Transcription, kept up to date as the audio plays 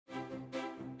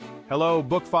Hello,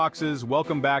 Book Foxes.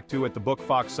 Welcome back to At the Book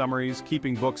Fox Summaries,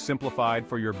 keeping books simplified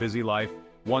for your busy life,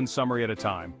 one summary at a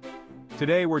time.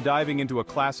 Today we're diving into a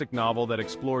classic novel that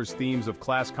explores themes of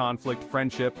class conflict,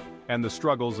 friendship, and the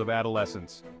struggles of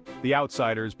adolescence. The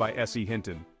Outsiders by S.E.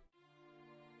 Hinton.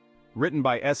 Written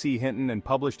by S.E. Hinton and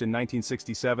published in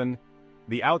 1967,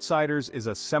 The Outsiders is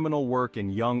a seminal work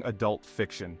in young adult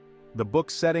fiction. The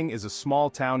book's setting is a small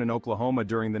town in Oklahoma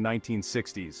during the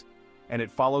 1960s, and it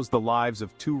follows the lives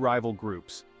of two rival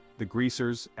groups, the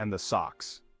Greasers and the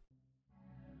Socs.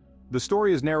 The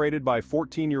story is narrated by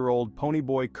 14-year-old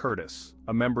Ponyboy Curtis,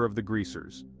 a member of the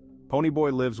Greasers.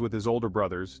 Ponyboy lives with his older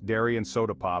brothers, Derry and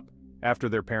Soda Pop, after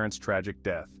their parents' tragic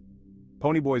death.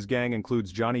 Ponyboy's gang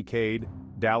includes Johnny Cade,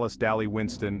 Dallas Dally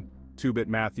Winston, Two-Bit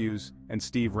Matthews, and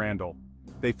Steve Randall.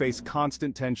 They face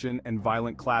constant tension and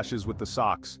violent clashes with the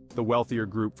Socs, the wealthier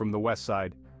group from the West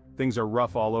Side. Things are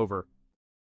rough all over.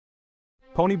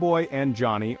 Ponyboy and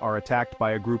Johnny are attacked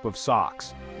by a group of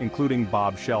Socs, including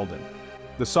Bob Sheldon.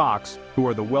 The Socs, who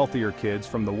are the wealthier kids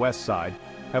from the West Side,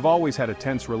 have always had a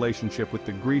tense relationship with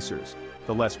the Greasers,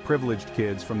 the less privileged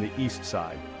kids from the East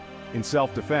Side. In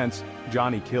self-defense,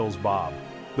 Johnny kills Bob.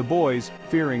 The boys,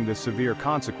 fearing the severe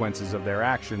consequences of their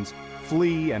actions,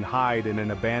 flee and hide in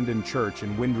an abandoned church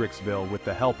in Windricksville with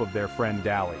the help of their friend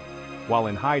Dally. While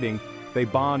in hiding, they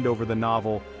bond over the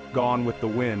novel Gone with the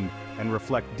Wind and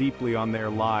reflect deeply on their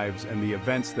lives and the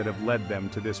events that have led them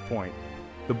to this point.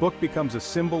 The book becomes a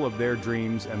symbol of their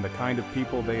dreams and the kind of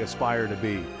people they aspire to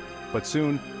be. But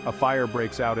soon, a fire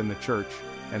breaks out in the church,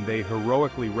 and they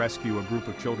heroically rescue a group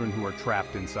of children who are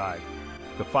trapped inside.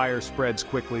 The fire spreads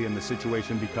quickly and the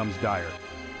situation becomes dire.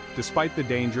 Despite the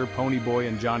danger, Ponyboy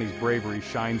and Johnny's bravery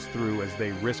shines through as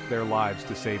they risk their lives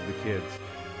to save the kids.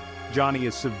 Johnny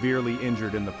is severely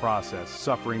injured in the process,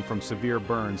 suffering from severe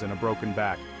burns and a broken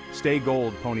back. "Stay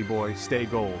gold, Ponyboy, stay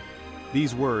gold."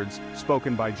 These words,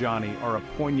 spoken by Johnny, are a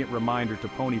poignant reminder to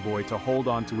Ponyboy to hold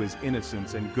on to his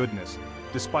innocence and goodness,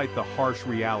 despite the harsh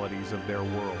realities of their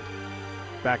world.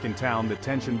 Back in town, the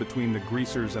tension between the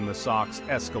Greasers and the Socs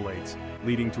escalates,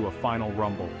 leading to a final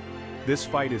rumble. This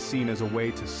fight is seen as a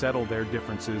way to settle their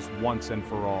differences once and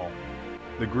for all.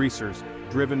 The Greasers,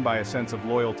 driven by a sense of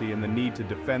loyalty and the need to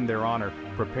defend their honor,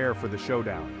 prepare for the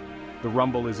showdown. The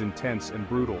rumble is intense and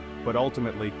brutal, but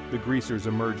ultimately, the Greasers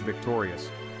emerge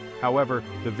victorious. However,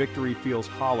 the victory feels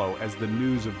hollow as the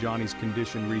news of Johnny's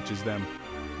condition reaches them.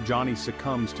 Johnny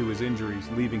succumbs to his injuries,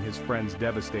 leaving his friends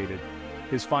devastated.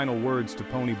 His final words to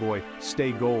Ponyboy,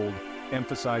 "Stay gold,"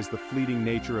 emphasize the fleeting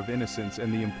nature of innocence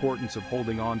and the importance of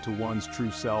holding on to one's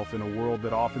true self in a world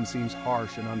that often seems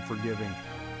harsh and unforgiving.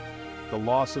 The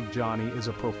loss of Johnny is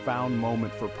a profound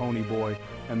moment for Ponyboy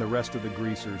and the rest of the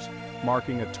Greasers,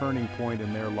 marking a turning point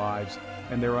in their lives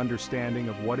and their understanding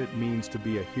of what it means to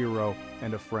be a hero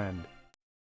and a friend.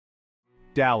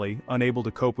 Dally, unable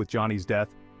to cope with Johnny's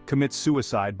death, commits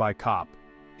suicide by cop.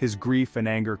 His grief and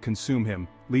anger consume him,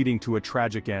 leading to a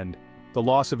tragic end. The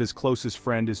loss of his closest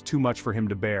friend is too much for him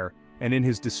to bear, and in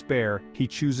his despair, he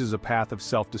chooses a path of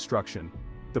self-destruction.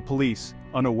 The police,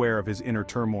 unaware of his inner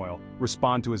turmoil,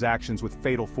 respond to his actions with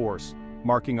fatal force,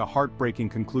 marking a heartbreaking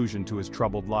conclusion to his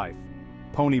troubled life.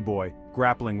 Ponyboy,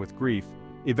 grappling with grief,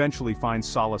 eventually finds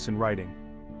solace in writing.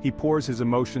 He pours his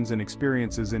emotions and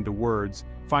experiences into words,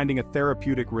 finding a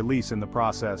therapeutic release in the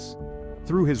process.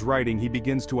 Through his writing, he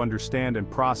begins to understand and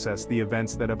process the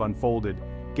events that have unfolded,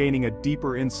 gaining a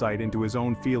deeper insight into his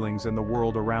own feelings and the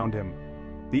world around him.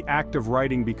 The act of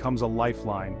writing becomes a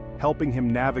lifeline, helping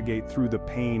him navigate through the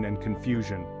pain and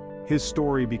confusion. His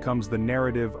story becomes the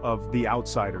narrative of The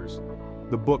Outsiders.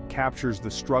 The book captures the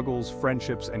struggles,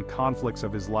 friendships, and conflicts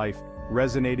of his life,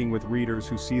 resonating with readers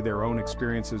who see their own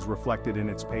experiences reflected in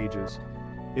its pages.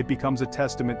 It becomes a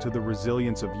testament to the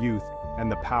resilience of youth and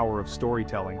the power of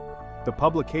storytelling. The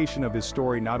publication of his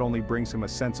story not only brings him a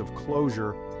sense of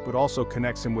closure, but also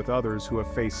connects him with others who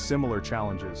have faced similar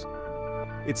challenges.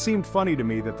 It seemed funny to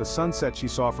me that the sunset she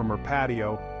saw from her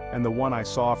patio and the one I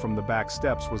saw from the back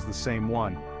steps was the same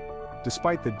one.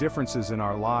 Despite the differences in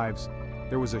our lives,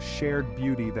 there was a shared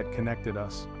beauty that connected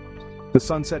us. The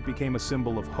sunset became a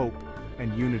symbol of hope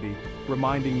and unity,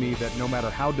 reminding me that no matter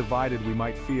how divided we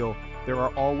might feel, there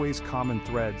are always common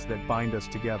threads that bind us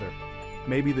together.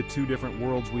 Maybe the two different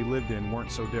worlds we lived in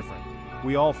weren't so different.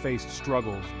 We all faced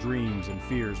struggles, dreams, and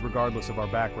fears regardless of our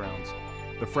backgrounds.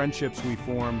 The friendships we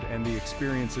formed and the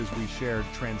experiences we shared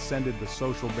transcended the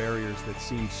social barriers that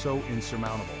seemed so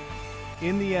insurmountable.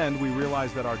 In the end, we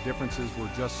realized that our differences were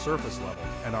just surface level,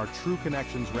 and our true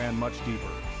connections ran much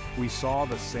deeper. We saw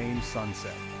the same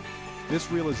sunset.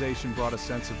 This realization brought a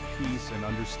sense of peace and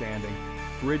understanding,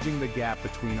 bridging the gap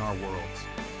between our worlds.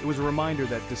 It was a reminder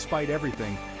that despite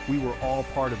everything, we were all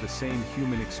part of the same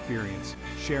human experience,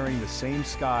 sharing the same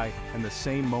sky and the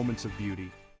same moments of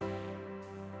beauty.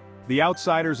 The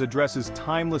Outsiders addresses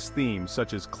timeless themes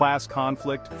such as class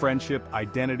conflict, friendship,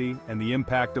 identity, and the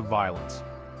impact of violence.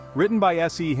 Written by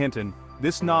S.E. Hinton,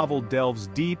 this novel delves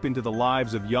deep into the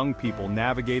lives of young people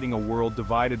navigating a world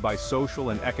divided by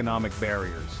social and economic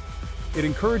barriers. It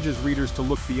encourages readers to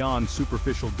look beyond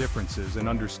superficial differences and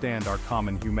understand our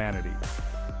common humanity.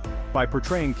 By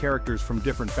portraying characters from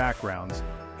different backgrounds,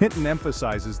 Hinton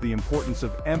emphasizes the importance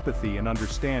of empathy and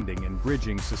understanding in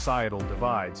bridging societal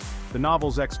divides. The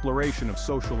novel's exploration of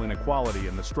social inequality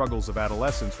and the struggles of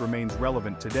adolescence remains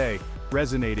relevant today,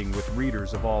 resonating with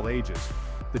readers of all ages.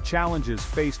 The challenges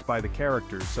faced by the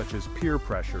characters, such as peer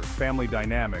pressure, family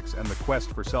dynamics, and the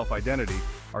quest for self-identity,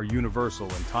 are universal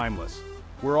and timeless.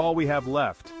 "We're all we have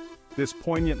left." This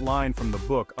poignant line from the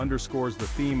book underscores the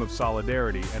theme of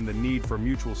solidarity and the need for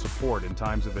mutual support in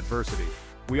times of adversity.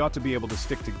 We ought to be able to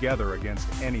stick together against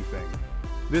anything.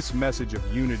 This message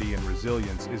of unity and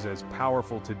resilience is as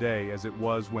powerful today as it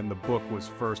was when the book was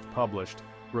first published,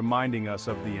 reminding us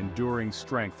of the enduring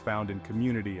strength found in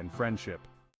community and friendship.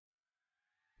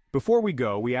 Before we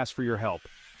go, we ask for your help.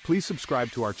 Please subscribe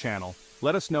to our channel.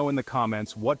 Let us know in the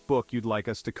comments what book you'd like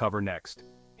us to cover next.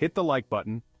 Hit the like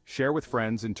button, share with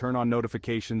friends, and turn on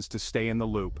notifications to stay in the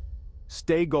loop.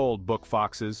 Stay gold, book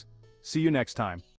foxes. See you next time.